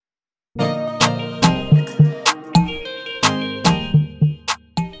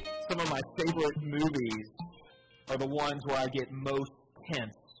my favorite movies are the ones where I get most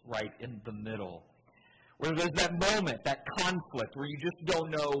tense right in the middle. Where there's that moment, that conflict, where you just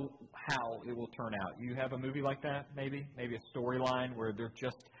don't know how it will turn out. You have a movie like that, maybe? Maybe a storyline where there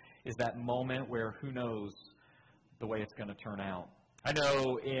just is that moment where who knows the way it's going to turn out. I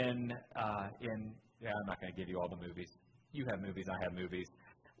know I'm not going to give you all the movies. You have movies, I have movies.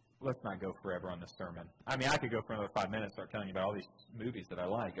 Let's not go forever on this sermon. I mean, I could go for another 5 minutes, start telling you about all these movies that I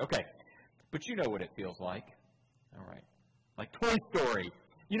like. Okay, but you know what it feels like. All right. Like Toy Story.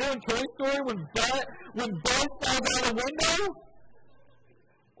 You know in Toy Story when Buzz falls out a window?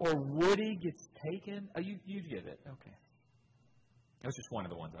 Or Woody gets taken? Oh, you get it. Okay. That was just one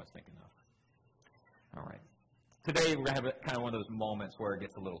of the ones I was thinking of. All right. Today we're going to have kind of one of those moments where it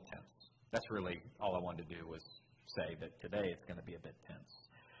gets a little tense. That's really all I wanted to do was say that today it's going to be a bit tense.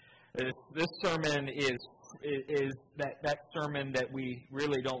 This sermon is that sermon that we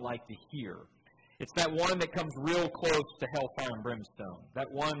really don't like to hear. It's that one that comes real close to hellfire and brimstone. That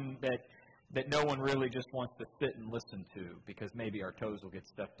one that no one really just wants to sit and listen to because maybe our toes will get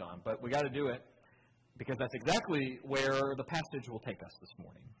stepped on. But we got to do it because that's exactly where the passage will take us this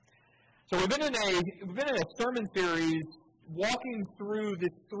morning. So we've been in a sermon series walking through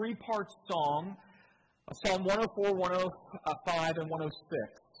this three-part psalm, Psalm 104, 105, and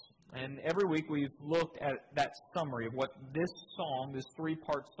 106. And every week we've looked at that summary of what this song, this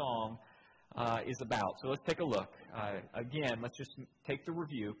three-part song, is about. So let's take a look. Again, let's just take the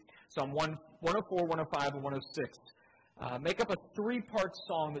review. Psalm 104, 105, and 106 make up a three-part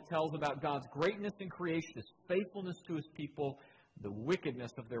song that tells about God's greatness in creation, His faithfulness to His people, the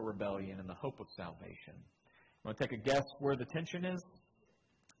wickedness of their rebellion, and the hope of salvation. Want to take a guess where the tension is?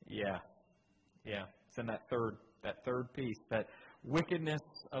 Yeah. It's in that third piece, that wickedness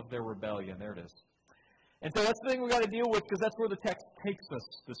of their rebellion. There it is. And so that's the thing we've got to deal with because that's where the text takes us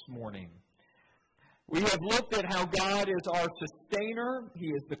this morning. We have looked at how God is our sustainer. He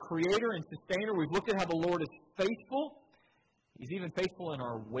is the creator and sustainer. We've looked at how the Lord is faithful. He's even faithful in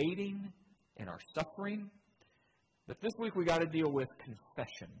our waiting and our suffering. But this week we've got to deal with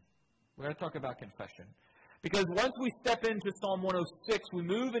confession. We're going to talk about confession. Because once we step into Psalm 106, we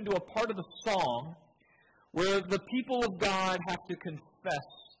move into a part of the song where the people of God have to confess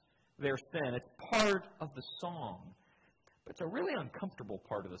their sin. It's part of the song. But it's a really uncomfortable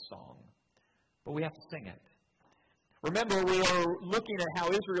part of the song. But we have to sing it. Remember, we are looking at how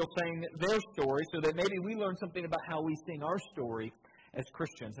Israel sang their story so that maybe we learn something about how we sing our story as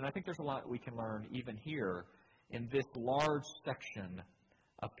Christians. And I think there's a lot we can learn even here in this large section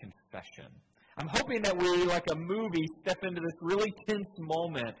of confession. I'm hoping that we, like a movie, step into this really tense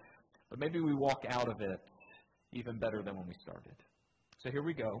moment, but maybe we walk out of it even better than when we started. So here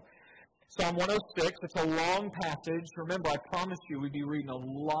we go. Psalm 106, it's a long passage. Remember, I promised you we'd be reading a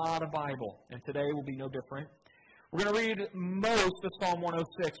lot of Bible, and today will be no different. We're going to read most of Psalm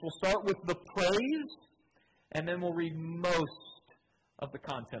 106. We'll start with the praise, and then we'll read most of the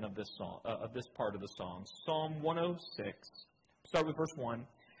content of this song, of this part of the song. Psalm 106, start with verse 1.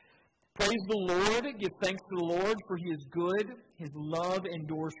 Praise the Lord, give thanks to the Lord, for He is good. His love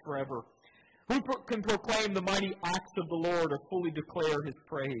endures forever. Who can proclaim the mighty acts of the Lord or fully declare His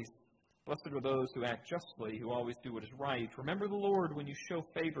praise? Blessed are those who act justly, who always do what is right. Remember the Lord when you show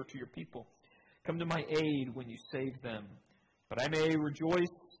favor to your people. Come to my aid when you save them. But I may enjoy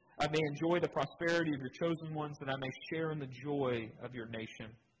the prosperity of your chosen ones, that I may share in the joy of your nation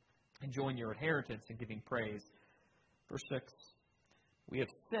and join your inheritance in giving praise. Verse 6, we have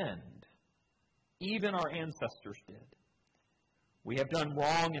sinned, even our ancestors did. We have done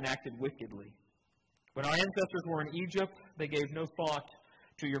wrong and acted wickedly. When our ancestors were in Egypt, they gave no thought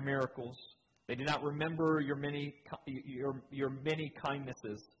to your miracles. They did not remember your many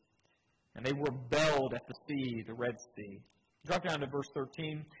kindnesses, and they rebelled at the sea, the Red Sea. Drop down to verse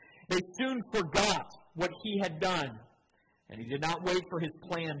 13. They soon forgot what He had done, and He did not wait for His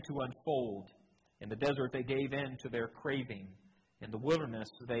plan to unfold. In the desert they gave in to their craving. In the wilderness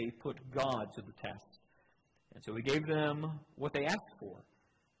they put God to the test. And so He gave them what they asked for,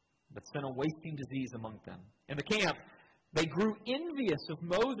 but sent a wasting disease among them. In the camp they grew envious of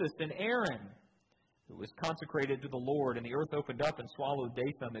Moses and Aaron, who was consecrated to the Lord, and the earth opened up and swallowed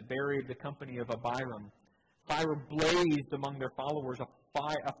Dathan. It buried the company of Abiram. Fire blazed among their followers.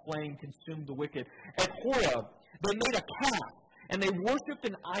 A flame consumed the wicked. At Horeb, they made a calf, and they worshipped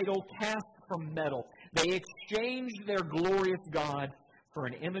an idol cast from metal. They exchanged their glorious God for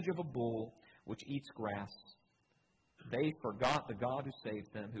an image of a bull which eats grass. They forgot the God who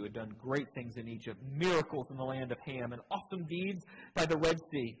saved them, who had done great things in Egypt, miracles in the land of Ham, and awesome deeds by the Red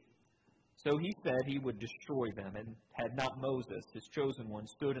Sea. So he said he would destroy them, and had not Moses, his chosen one,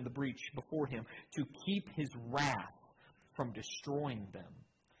 stood in the breach before him to keep his wrath from destroying them.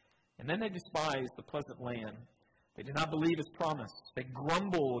 And then they despised the pleasant land. They did not believe his promise. They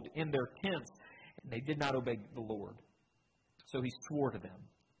grumbled in their tents, and they did not obey the Lord. So he swore to them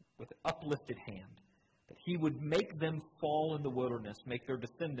with uplifted hand that he would make them fall in the wilderness, make their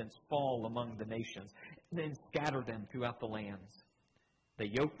descendants fall among the nations, and then scatter them throughout the lands. They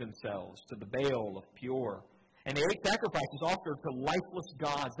yoked themselves to the Baal of Peor, and they ate sacrifices offered to lifeless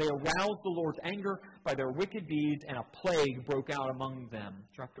gods. They aroused the Lord's anger by their wicked deeds, and a plague broke out among them.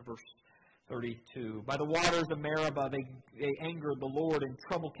 Drop to verse 32. By the waters of Meribah they angered the Lord, and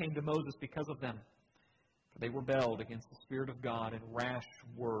trouble came to Moses because of them. For they rebelled against the Spirit of God, and rash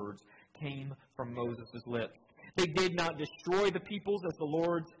words came from Moses' lips. They did not destroy the peoples as the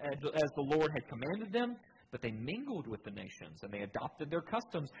Lord had commanded them, but they mingled with the nations, and they adopted their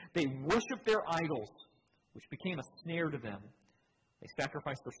customs. They worshipped their idols, which became a snare to them. They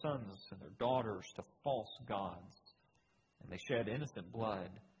sacrificed their sons and their daughters to false gods, and they shed innocent blood,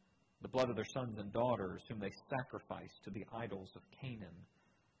 the blood of their sons and daughters, whom they sacrificed to the idols of Canaan.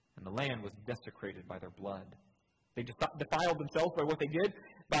 And the land was desecrated by their blood. They defiled themselves by what they did.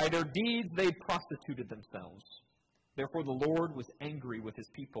 By their deeds they prostituted themselves. Therefore the Lord was angry with his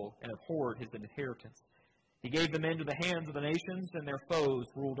people and abhorred his inheritance. He gave them into the hands of the nations, and their foes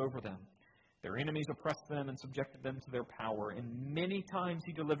ruled over them. Their enemies oppressed them and subjected them to their power, and many times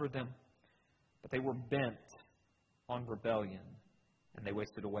he delivered them. But they were bent on rebellion, and they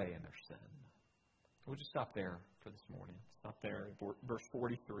wasted away in their sin. We'll just stop there for this morning. Stop there at verse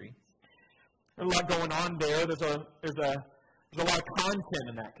 43. There's a lot going on there. There's a lot of content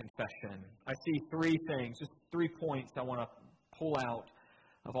in that confession. I see three things, just 3 points I want to pull out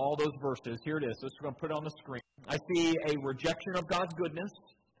of all those verses. Here it is. So we're going to put it on the screen. I see a rejection of God's goodness,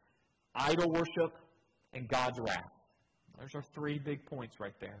 idol worship, and God's wrath. There's our 3 big points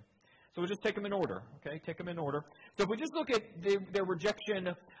right there. So we'll just take them in order, okay? Take them in order. So if we just look at their rejection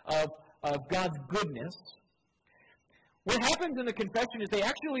of God's goodness, what happens in the confession is they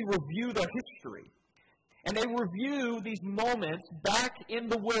actually review their history. And they review these moments back in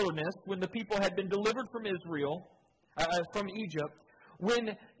the wilderness when the people had been delivered from from Egypt,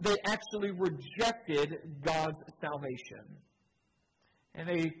 when they actually rejected God's salvation. And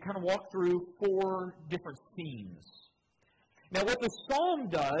they kind of walk through 4 different scenes. Now, what the psalm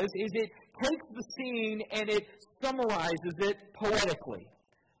does is it takes the scene and it summarizes it poetically.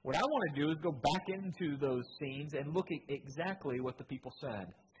 What I want to do is go back into those scenes and look at exactly what the people said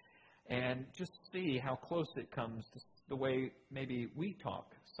and just see how close it comes to the way maybe we talk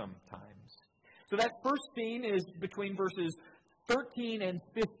sometimes. So that first scene is between verses 13 and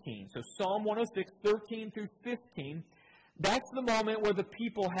 15. So Psalm 106, 13 through 15. That's the moment where the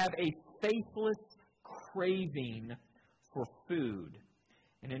people have a faithless craving for food.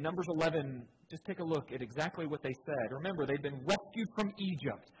 And in Numbers 11, just take a look at exactly what they said. Remember, they've been rescued from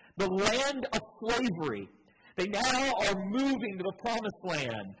Egypt, the land of slavery. They now are moving to the promised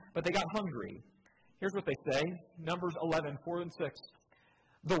land, but they got hungry. Here's what they say, Numbers 11, 4 and 6.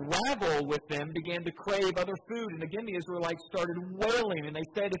 The rabble with them began to crave other food, and again the Israelites started wailing, and they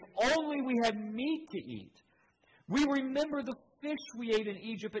said, if only we had meat to eat. We remember the fish we ate in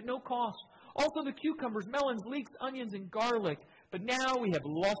Egypt at no cost, also the cucumbers, melons, leeks, onions, and garlic. But now we have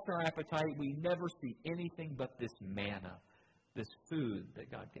lost our appetite. We never see anything but this manna, this food that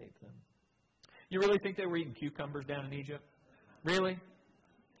God gave them. You really think they were eating cucumbers down in Egypt? Really?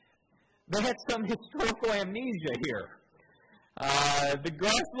 They had some historical amnesia here. The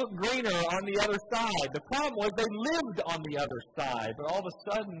grass looked greener on the other side. The problem was they lived on the other side, but all of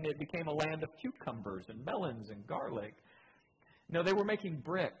a sudden it became a land of cucumbers and melons and garlic. No, they were making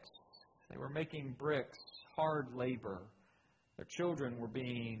bricks. They were making bricks, hard labor. Their children were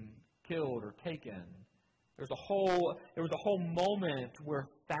being killed or taken. There was a whole moment where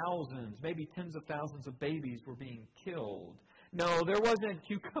thousands, maybe tens of thousands of babies were being killed. No, there wasn't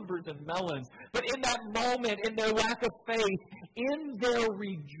cucumbers and melons. But in that moment, in their lack of faith, in their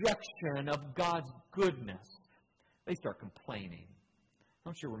rejection of God's goodness, they start complaining.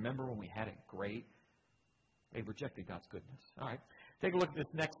 Don't you remember when we had it great? They rejected God's goodness. All right, take a look at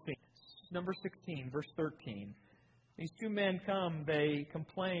this next thing. Number 16, verse 13. These 2 men come, they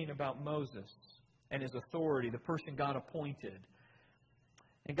complain about Moses and his authority, the person God appointed.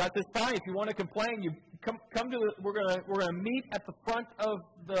 And God says, fine, if you want to complain, you come to we're gonna meet at the front of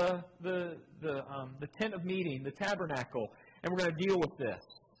the tent of meeting, the tabernacle, and we're going to deal with this.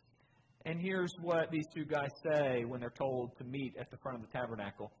 And here's what these 2 guys say when they're told to meet at the front of the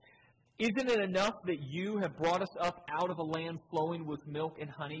tabernacle. Isn't it enough that you have brought us up out of a land flowing with milk and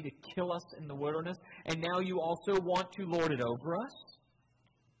honey to kill us in the wilderness, and now you also want to lord it over us?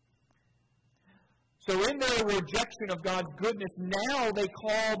 So in their rejection of God's goodness, now they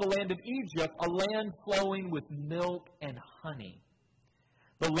call the land of Egypt a land flowing with milk and honey.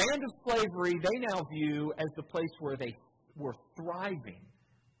 The land of slavery they now view as the place where they were thriving.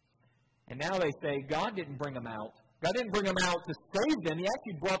 And now they say, God didn't bring them out. God didn't bring them out to save them. He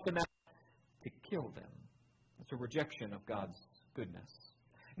actually brought them out to kill them. It's a rejection of God's goodness.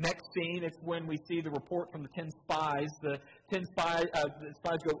 Next scene, it's when we see the report from the 10 spies. The spies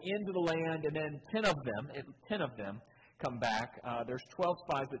go into the land, and then 10 of them come back. There's 12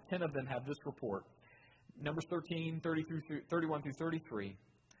 spies, but 10 of them have this report. Numbers 13, 31 through 33.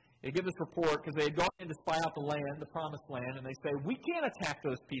 They give this report because they had gone in to spy out the land, the promised land, and they say, we can't attack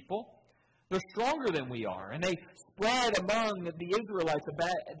those people. They're stronger than we are. And they spread among the Israelites a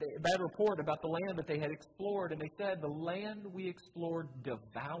bad report about the land that they had explored. And they said, the land we explored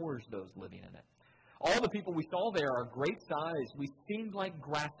devours those living in it. All the people we saw there are great size. We seemed like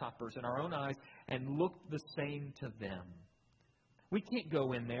grasshoppers in our own eyes and looked the same to them. We can't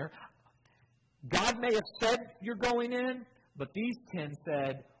go in there. God may have said you're going in, but these 10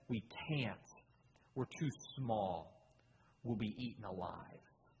 said, we can't. We're too small. We'll be eaten alive.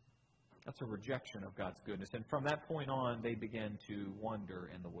 That's a rejection of God's goodness. And from that point on, they begin to wander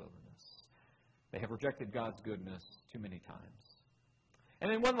in the wilderness. They have rejected God's goodness too many times.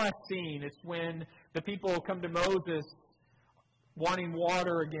 And then one last scene is when the people come to Moses wanting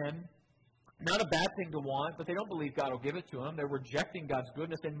water again. Not a bad thing to want, but they don't believe God will give it to them. They're rejecting God's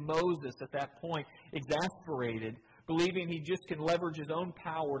goodness. And Moses, at that point, exasperated, believing he just can leverage his own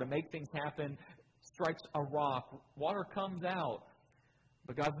power to make things happen, strikes a rock. Water comes out.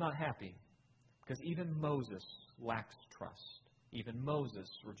 But God's not happy, because even Moses lacks trust. Even Moses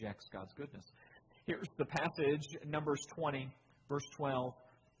rejects God's goodness. Here's the passage, Numbers 20, verse 12.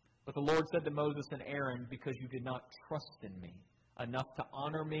 But the Lord said to Moses and Aaron, because you did not trust in me enough to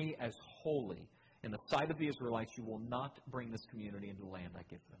honor me as holy in the sight of the Israelites, you will not bring this community into the land I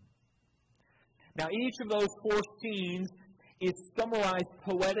give them. Now, each of those 4 scenes is summarized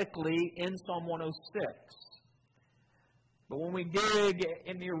poetically in Psalm 106. But when we dig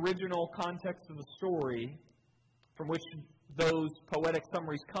in the original context of the story, from which those poetic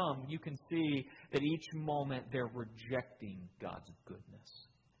summaries come, you can see that each moment they're rejecting God's goodness.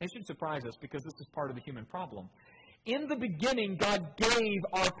 It should surprise us because this is part of the human problem. In the beginning, God gave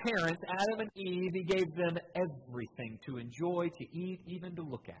our parents, Adam and Eve, He gave them everything to enjoy, to eat, even to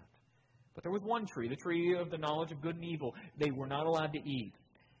look at. But there was one tree, the tree of the knowledge of good and evil, they were not allowed to eat.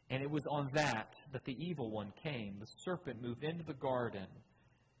 And it was on that the evil one came. The serpent moved into the garden.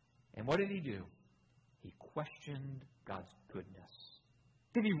 And what did he do? He questioned God's goodness.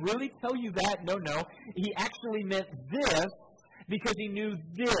 Did he really tell you that? No. He actually meant this because he knew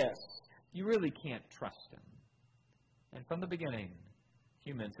this. You really can't trust him. And from the beginning,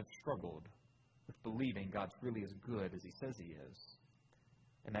 humans have struggled with believing God's really as good as he says he is.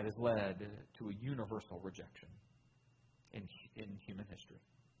 And that has led to a universal rejection in human history.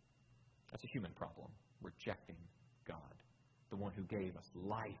 That's a human problem, rejecting God, the one who gave us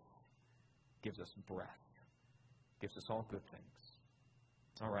life, gives us breath, gives us all good things.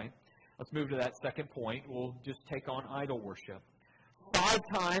 All right, let's move to that second point. We'll just take on idol worship. 5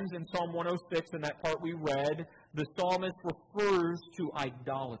 times in Psalm 106, in that part we read, the psalmist refers to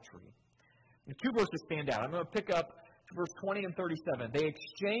idolatry. And 2 verses stand out. I'm going to pick up verse 20 and 37. They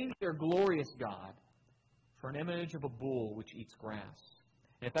exchanged their glorious God for an image of a bull which eats grass.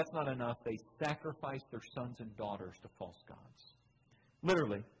 And if that's not enough, they sacrificed their sons and daughters to false gods.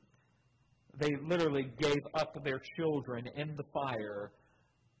 They literally gave up their children in the fire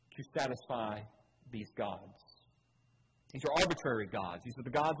to satisfy these gods. These are arbitrary gods. These are the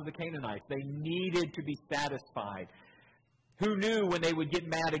gods of the Canaanites. They needed to be satisfied. Who knew when they would get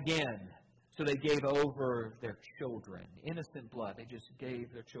mad again? So they gave over their children. Innocent blood. They just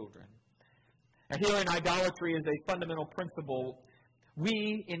gave their children. And here in idolatry is a fundamental principle.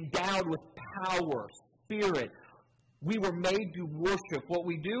 We, endowed with power, spirit, we were made to worship. What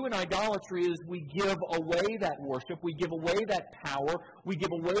we do in idolatry is we give away that worship. We give away that power. We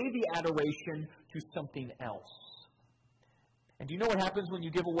give away the adoration to something else. And do you know what happens when you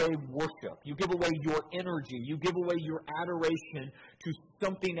give away worship? You give away your energy. You give away your adoration to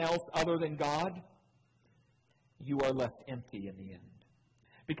something else other than God. You are left empty in the end.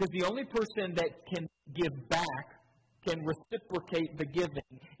 Because the only person that can give back, can reciprocate the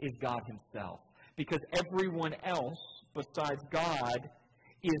giving, is God himself. Because everyone else besides God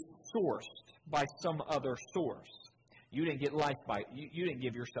is sourced by some other source. You didn't get life you didn't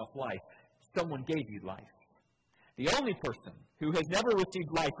give yourself life. Someone gave you life. The only person who has never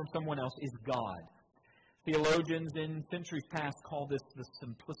received life from someone else is God. Theologians in centuries past call this the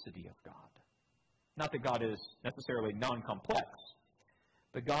simplicity of God. Not that God is necessarily non-complex,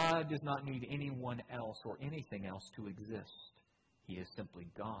 but God does not need anyone else or anything else to exist. He is simply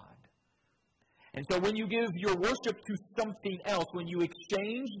God. And so when you give your worship to something else, when you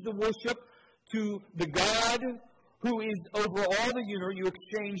exchange the worship to the God who is over all the universe, you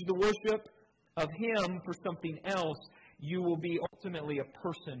exchange the worship of Him for something else, you will be ultimately a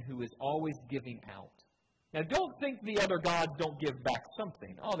person who is always giving out. Now, don't think the other gods don't give back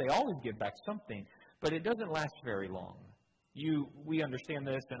something. Oh, they always give back something, but it doesn't last very long. We understand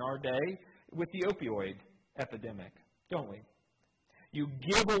this in our day with the opioid epidemic, don't we? You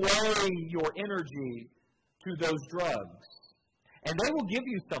give away your energy to those drugs, and they will give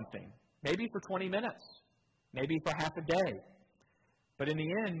you something, maybe for 20 minutes, maybe for half a day. But in the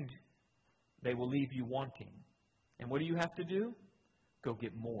end, they will leave you wanting. And what do you have to do? Go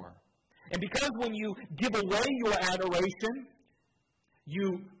get more. And because when you give away your adoration,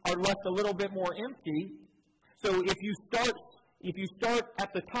 you are left a little bit more empty. So if you start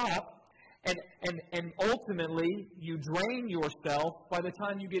at the top and ultimately you drain yourself, by the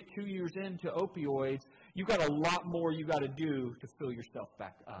time you get 2 years into opioids, you've got a lot more you got to do to fill yourself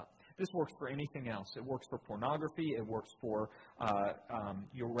back up. This works for anything else. It works for pornography. It works for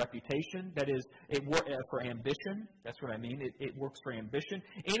your reputation. That is, it works for ambition. That's what I mean. It works for ambition.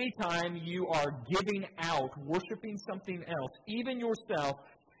 Anytime you are giving out, worshiping something else, even yourself,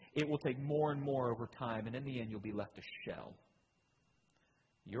 it will take more and more over time, and in the end, you'll be left a shell.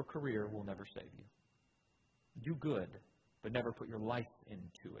 Your career will never save you. Do good, but never put your life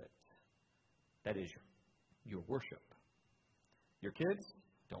into it. That is your worship. Your kids,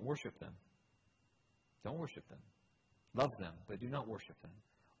 don't worship them. Don't worship them. Love them, but do not worship them.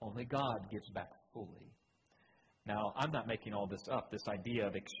 Only God gives back fully. Now, I'm not making all this up, this idea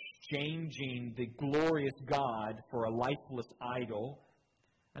of exchanging the glorious God for a lifeless idol.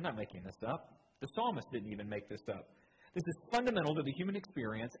 I'm not making this up. The psalmist didn't even make this up. This is fundamental to the human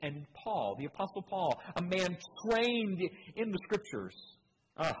experience, and Paul, the Apostle Paul, a man trained in the Scriptures,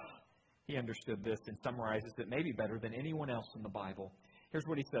 he understood this and summarizes it maybe better than anyone else in the Bible. Here's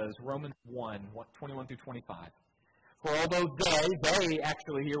what he says, Romans 1:21 through 25. For although they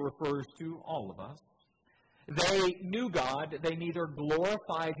actually here refers to all of us, they knew God, they neither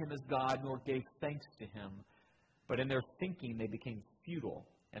glorified Him as God nor gave thanks to Him, but in their thinking they became futile,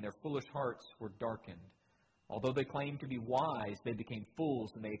 and their foolish hearts were darkened. Although they claimed to be wise, they became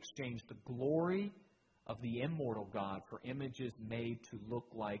fools, and they exchanged the glory of the immortal God for images made to look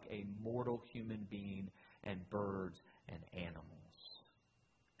like a mortal human being and birds and animals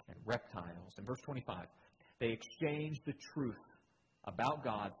and reptiles. In verse 25, they exchanged the truth about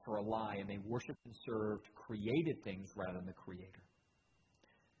God for a lie, and they worshiped and served created things rather than the Creator.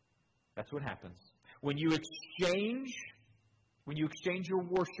 That's what happens. When you exchange your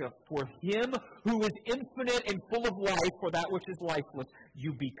worship for Him who is infinite and full of life for that which is lifeless,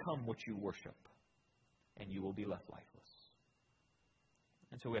 you become what you worship, and you will be left lifeless.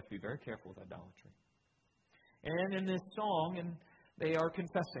 And so we have to be very careful with idolatry. And in this song, and they are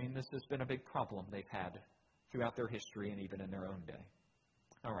confessing this has been a big problem they've had throughout their history and even in their own day.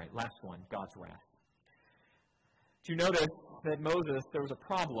 All right, last one, God's wrath. Do you notice that Moses, there was a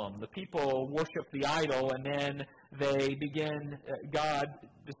problem? The people worshiped the idol, and then God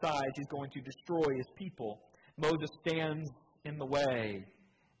decides He's going to destroy His people. Moses stands in the way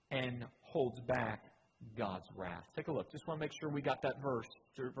and holds back God's wrath. Take a look. Just want to make sure we got that verse.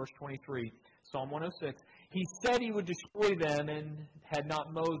 Verse 23, Psalm 106. He said He would destroy them, and had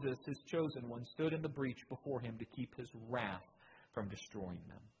not Moses, His chosen one, stood in the breach before Him to keep His wrath from destroying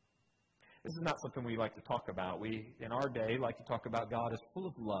them. This is not something we like to talk about. We, in our day, like to talk about God as full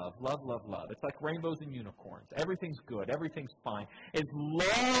of love. Love, love, love. It's like rainbows and unicorns. Everything's good. Everything's fine. As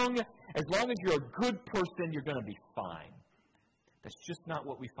long as you're a good person, you're going to be fine. That's just not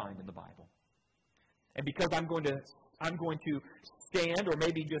what we find in the Bible. And because I'm going to stand or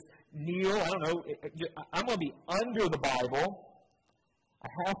maybe just kneel, I don't know, I'm going to be under the Bible, I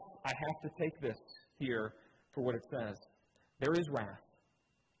have to take this here for what it says. There is wrath.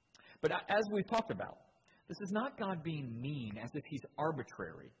 But as we've talked about, this is not God being mean as if He's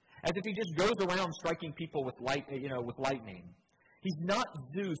arbitrary, as if He just goes around striking people with lightning. He's not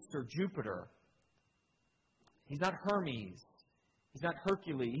Zeus or Jupiter. He's not Hermes. He's not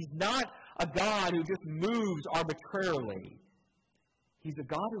Hercules. He's not a God who just moves arbitrarily. He's a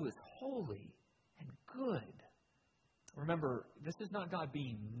God who is holy and good. Remember, this is not God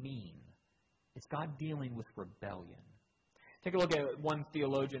being mean. It's God dealing with rebellion. Take a look at one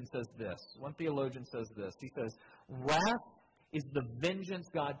theologian says this. One theologian says this. He says, wrath is the vengeance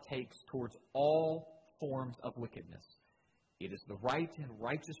God takes towards all forms of wickedness. It is the right and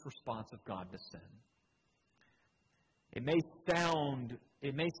righteous response of God to sin. It may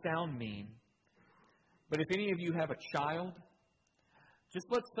sound mean, but if any of you have a child, just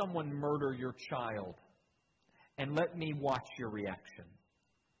let someone murder your child and let me watch your reaction.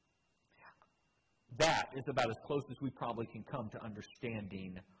 That is about as close as we probably can come to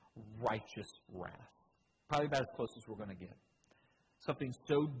understanding righteous wrath. Probably about as close as we're going to get. Something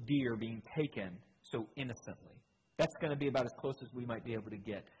so dear being taken so innocently. That's going to be about as close as we might be able to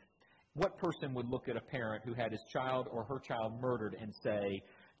get. What person would look at a parent who had his child or her child murdered and say,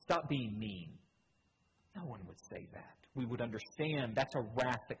 stop being mean? No one would say that. We would understand that's a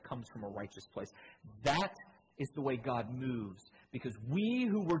wrath that comes from a righteous place. That is the way God moves. Because we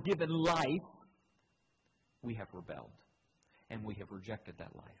who were given life, we have rebelled. And we have rejected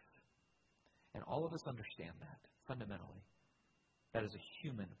that life. And all of us understand that, fundamentally. That is a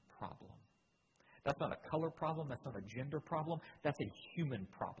human problem. That's not a color problem. That's not a gender problem. That's a human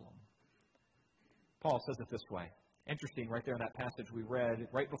problem. Paul says it this way. Interesting, right there in that passage we read,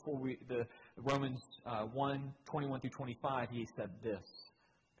 right before the Romans 1, 21 through 25, he said this.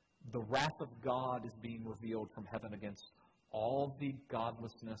 The wrath of God is being revealed from heaven against all the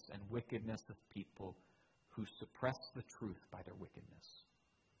godlessness and wickedness of people who suppress the truth by their wickedness.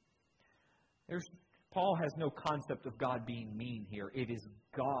 Paul has no concept of God being mean here. It is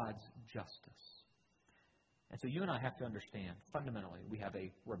God's justice. And so you and I have to understand, fundamentally, we have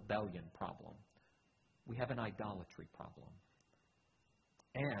a rebellion problem. We have an idolatry problem.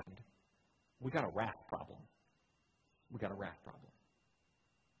 And we got a wrath problem. We got a wrath problem.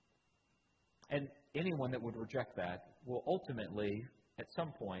 And anyone that would reject that will ultimately, at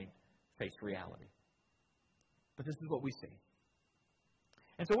some point, face reality. But this is what we see.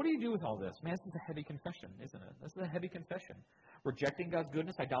 And so what do you do with all this? Man, this is a heavy confession, isn't it? This is a heavy confession. Rejecting God's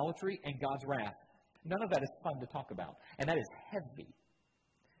goodness, idolatry, and God's wrath. None of that is fun to talk about. And that is heavy.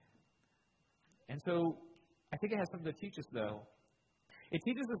 And so I think it has something to teach us, though. It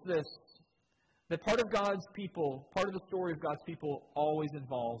teaches us this, that part of God's people, part of the story of God's people always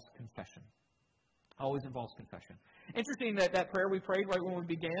involves confession. Always involves confession. Interesting that prayer we prayed right when we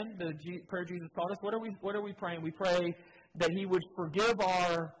began, the prayer Jesus taught us, what are we praying? We pray that He would forgive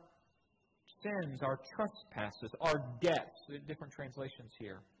our sins, our trespasses, our debts. Different translations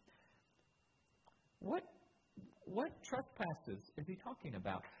here. What trespasses is He talking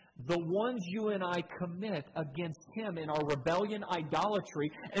about? The ones you and I commit against Him in our rebellion,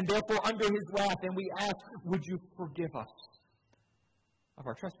 idolatry, and therefore under His wrath. And we ask, would you forgive us of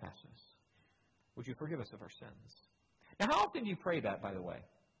our trespasses? Would you forgive us of our sins? Now, how often do you pray that, by the way?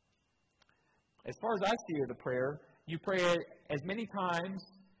 As far as I see the prayer, you pray it as many times,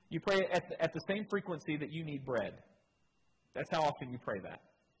 you pray it at the same frequency that you need bread. That's how often you pray that.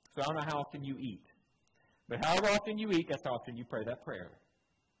 So I don't know how often you eat. But however often you eat, that's how often you pray that prayer.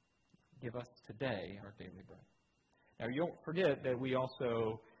 Give us today our daily bread. Now, you don't forget that we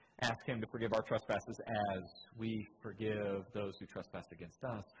also ask Him to forgive our trespasses as we forgive those who trespass against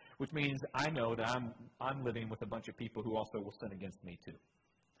us, which means I know that I'm living with a bunch of people who also will sin against me too,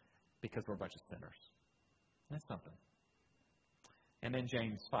 because we're a bunch of sinners. That's something. And then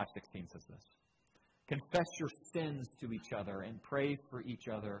James 5:16 says this. Confess your sins to each other and pray for each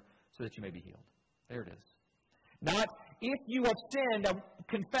other so that you may be healed. There it is. Not if you have sinned,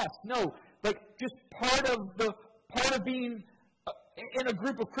 confess. No, but just part of being in a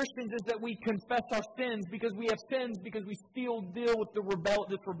group of Christians is that we confess our sins because we have sins because we still deal with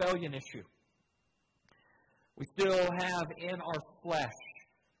this rebellion issue. We still have in our flesh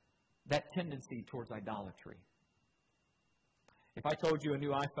that tendency towards idolatry. If I told you a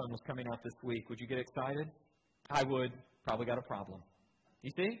new iPhone was coming out this week, would you get excited? I would. Probably got a problem.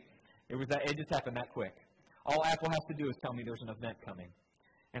 You see? It just happened that quick. All Apple has to do is tell me there's an event coming,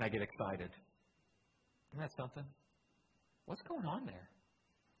 and I get excited. Isn't that something? What's going on there?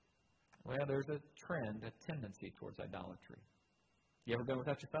 Well, there's a trend, a tendency towards idolatry. You ever been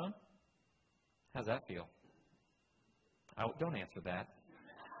without your phone? How's that feel? Don't answer that.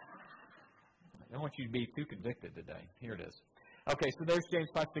 I don't want you to be too convicted today. Here it is. Okay, so there's James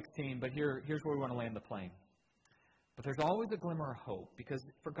 5:16, but here's where we want to land the plane. But there's always a glimmer of hope, because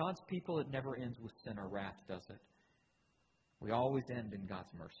for God's people, it never ends with sin or wrath, does it? We always end in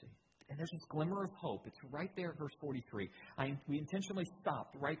God's mercy. And there's this glimmer of hope. It's right there at verse 43. We intentionally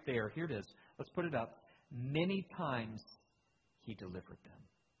stopped right there. Here it is. Let's put it up. Many times He delivered them.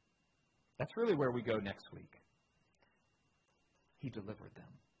 That's really where we go next week. He delivered them.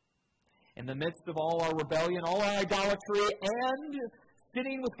 In the midst of all our rebellion, all our idolatry, and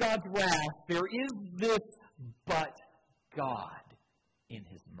sitting with God's wrath, there is this but God in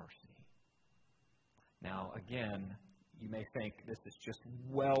His mercy. Now, again, you may think this is just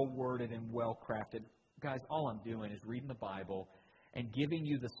well-worded and well-crafted. Guys, all I'm doing is reading the Bible and giving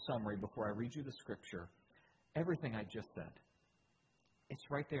you the summary before I read you the Scripture. Everything I just said. It's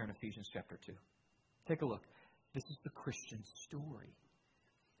right there in Ephesians chapter 2. Take a look. This is the Christian story.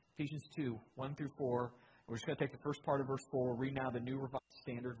 Ephesians 2, 1 through 4. We're just going to take the first part of verse 4. We'll read now the New Revised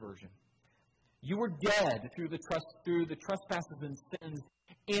Standard Version. You were dead through the trespasses and sins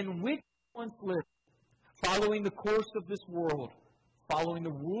in which you once lived, following the course of this world, following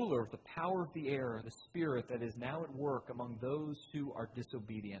the ruler of the power of the air, the spirit that is now at work among those who are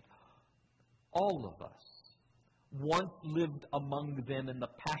disobedient. All of us once lived among them in the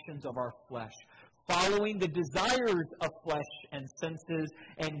passions of our flesh, following the desires of flesh and senses,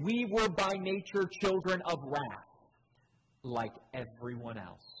 and we were by nature children of wrath, like everyone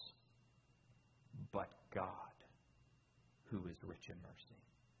else. But God, who is rich in mercy.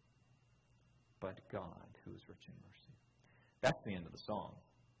 But God, who is rich in mercy. That's the end of the song.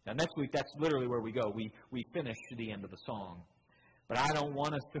 Now next week, that's literally where we go. We finish the end of the song. But I don't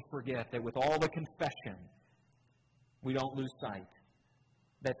want us to forget that with all the confession, we don't lose sight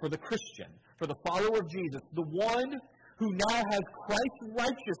that for the Christian, for the follower of Jesus, the one who now has Christ's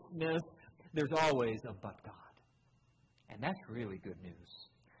righteousness, there's always a but God. And that's really good news.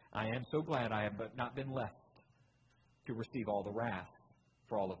 I am so glad I have not been left to receive all the wrath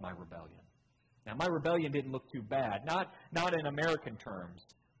for all of my rebellion. Now, my rebellion didn't look too bad, not in American terms,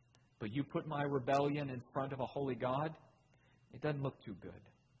 but you put my rebellion in front of a holy God, it doesn't look too good,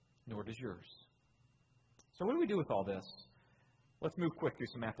 nor does yours. So what do we do with all this? Let's move quick through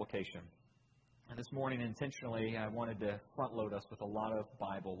some application. And this morning, intentionally, I wanted to front-load us with a lot of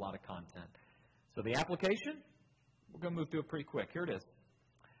Bible, a lot of content. So the application, we're going to move through it pretty quick. Here it is.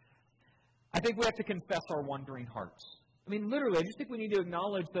 I think we have to confess our wandering hearts. I mean, literally, I just think we need to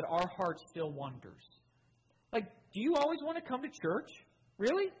acknowledge that our heart still wanders. Like, do you always want to come to church?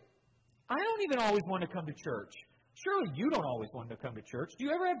 Really? I don't even always want to come to church. Surely you don't always want to come to church. Do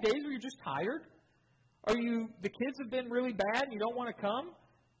you ever have days where you're just tired? The kids have been really bad and you don't want to come?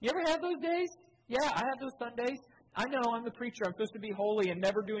 You ever have those days? Yeah, I have those Sundays. I know, I'm the preacher. I'm supposed to be holy and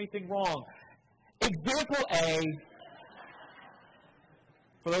never do anything wrong. Example A.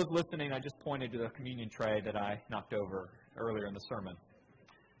 For those listening, I just pointed to the communion tray that I knocked over earlier in the sermon.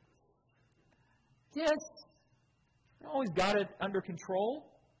 Yes, I always got it under control.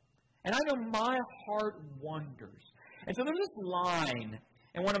 And I know my heart wanders. And so there's this line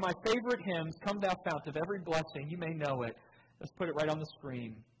in one of my favorite hymns, Come Thou Fount of Every Blessing. You may know it. Let's put it right on the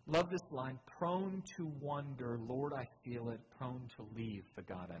screen. Love this line. Prone to wander, Lord, I feel it. Prone to leave the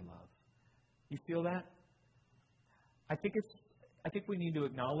God I love. You feel that? I think we need to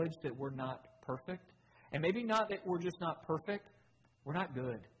acknowledge that we're not perfect. And maybe not that we're just not perfect. We're not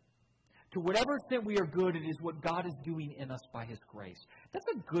good. To whatever extent we are good, it is what God is doing in us by His grace. That's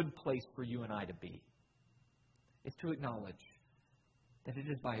a good place for you and I to be. It's to acknowledge that it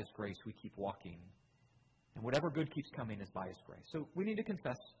is by His grace we keep walking. And whatever good keeps coming is by His grace. So we need to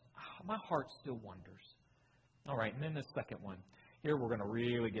confess, my heart still wanders. All right, and then the second one. Here we're going to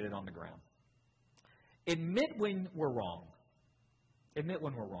really get it on the ground. Admit when we're wrong. Admit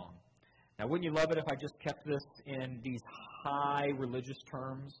when we're wrong. Now, wouldn't you love it if I just kept this in these high religious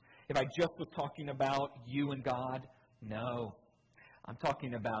terms? If I just was talking about you and God? No. I'm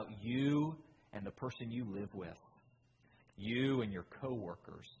talking about you and the person you live with. You and your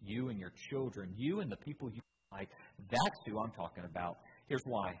coworkers. You and your children. You and the people you like. That's who I'm talking about. Here's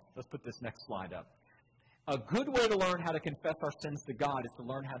why. Let's put this next slide up. A good way to learn how to confess our sins to God is to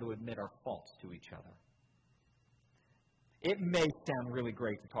learn how to admit our faults to each other. It may sound really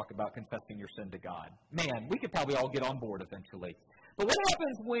great to talk about confessing your sin to God. Man, we could probably all get on board eventually. But what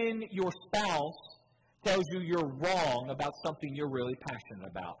happens when your spouse tells you you're wrong about something you're really passionate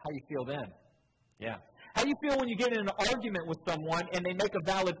about? How do you feel then? Yeah. How do you feel when you get in an argument with someone and they make a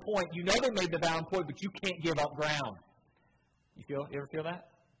valid point? You know they made the valid point, but you can't give up ground. You ever feel that?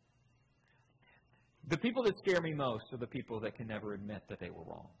 The people that scare me most are the people that can never admit that they were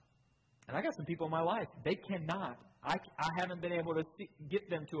wrong. And I got some people in my life, they cannot. I haven't been able to get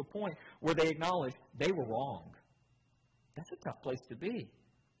them to a point where they acknowledge they were wrong. That's a tough place to be.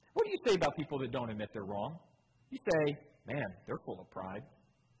 What do you say about people that don't admit they're wrong? You say, man, they're full of pride.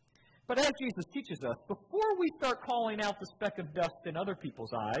 But as Jesus teaches us, before we start calling out the speck of dust in other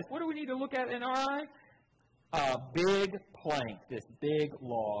people's eyes, what do we need to look at in our eye? A big plank, this big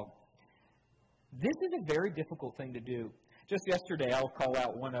log. This is a very difficult thing to do. Just yesterday, I'll call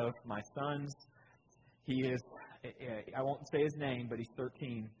out one of my sons. He is, I won't say his name, but he's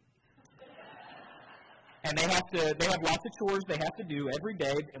 13. And they have lots of chores they have to do every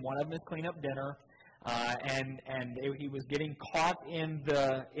day, and one of them is clean up dinner. He was getting caught in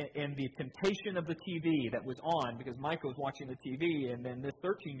the temptation of the TV that was on, because Micah was watching the TV, and then this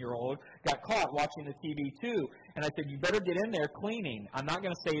 13-year-old got caught watching the TV too. And I said, you better get in there cleaning. I'm not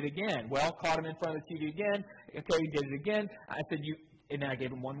going to say it again. Well, caught him in front of the TV again. Okay, he did it again. I said, and then I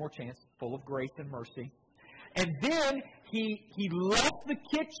gave him one more chance, full of grace and mercy. And then he left the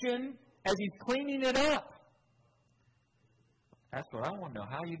kitchen as he's cleaning it up. That's what I want to know.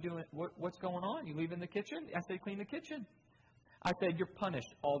 How are you doing? What's going on? You leaving the kitchen? I said, clean the kitchen. I said, you're punished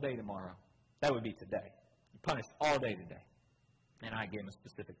all day tomorrow. That would be today. You're punished all day today. And I gave him a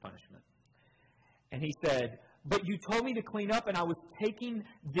specific punishment. And he said, but you told me to clean up, and I was taking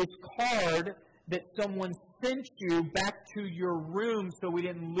this card that someone sent you back to your room so we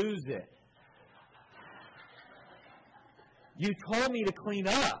didn't lose it. You told me to clean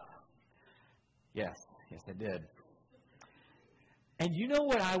up. Yes, I did. And you know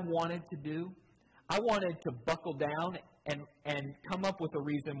what I wanted to do? I wanted to buckle down and come up with a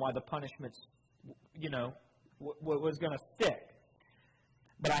reason why the punishment, was going to stick.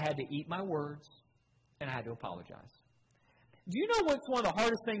 But I had to eat my words, and I had to apologize. Do you know what's one of the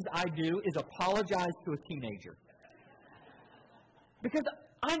hardest things I do is apologize to a teenager? Because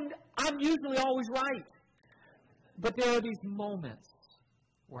I'm usually always right. But there are these moments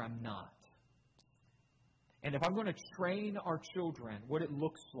where I'm not. And if I'm going to train our children what it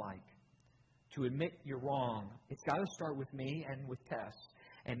looks like to admit you're wrong, it's got to start with me and with Tess.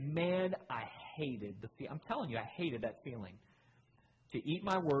 And man, I hated the feeling. I'm telling you, I hated that feeling. To eat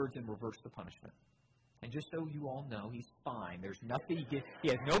my words and reverse the punishment. And just so you all know, he's fine. There's nothing he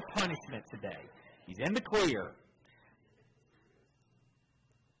has no punishment today. He's in the clear.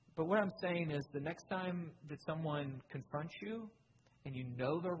 But what I'm saying is the next time that someone confronts you, and you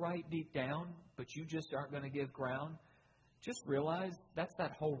know they're right deep down, but you just aren't going to give ground, just realize that's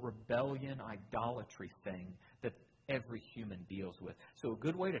that whole rebellion, idolatry thing that every human deals with. So a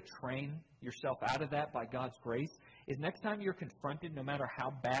good way to train yourself out of that by God's grace is next time you're confronted, no matter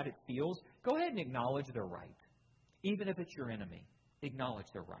how bad it feels, go ahead and acknowledge they're right. Even if it's your enemy, acknowledge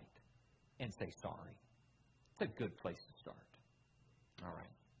they're right and say sorry. It's a good place to start. All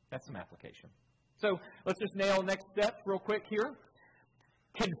right. That's some application. So let's just nail the next step real quick here.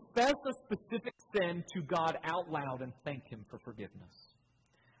 Confess a specific sin to God out loud and thank Him for forgiveness.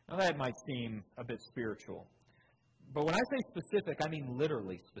 Now that might seem a bit spiritual. But when I say specific, I mean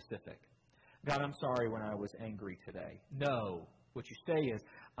literally specific. God, I'm sorry when I was angry today. No. What you say is,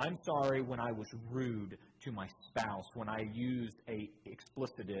 I'm sorry when I was rude to my spouse, when I used a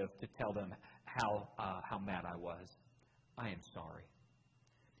explicitive to tell them how mad I was. I am sorry.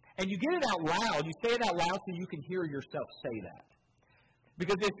 And you get it out loud. You say it out loud so you can hear yourself say that.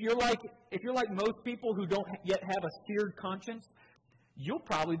 Because if you're like most people who don't yet have a seared conscience, you'll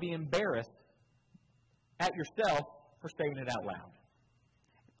probably be embarrassed at yourself for saying it out loud.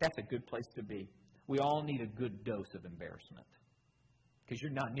 That's a good place to be. We all need a good dose of embarrassment. Because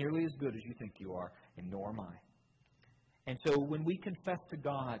you're not nearly as good as you think you are, and nor am I. And so when we confess to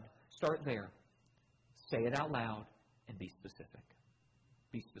God, start there. Say it out loud and be specific.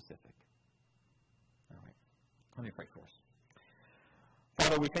 Be specific. All right. Let me pray for us.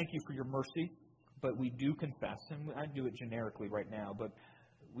 Father, we thank you for your mercy, but we do confess, and I do it generically right now, but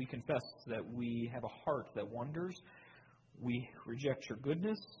we confess that we have a heart that wanders. We reject your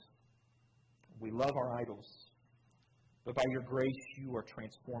goodness. We love our idols. But by your grace, you are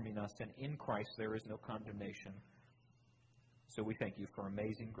transforming us, and in Christ there is no condemnation. So we thank you for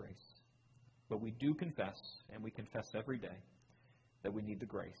amazing grace. But we do confess, and we confess every day, that we need the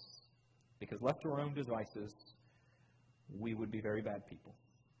grace. Because left to our own devices, we would be very bad people.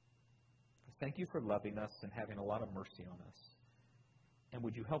 Thank you for loving us and having a lot of mercy on us. And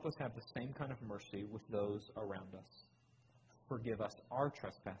would you help us have the same kind of mercy with those around us? Forgive us our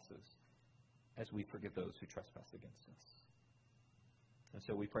trespasses as we forgive those who trespass against us. And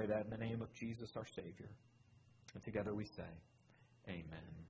so we pray that in the name of Jesus, our Savior. And together we say, Amen.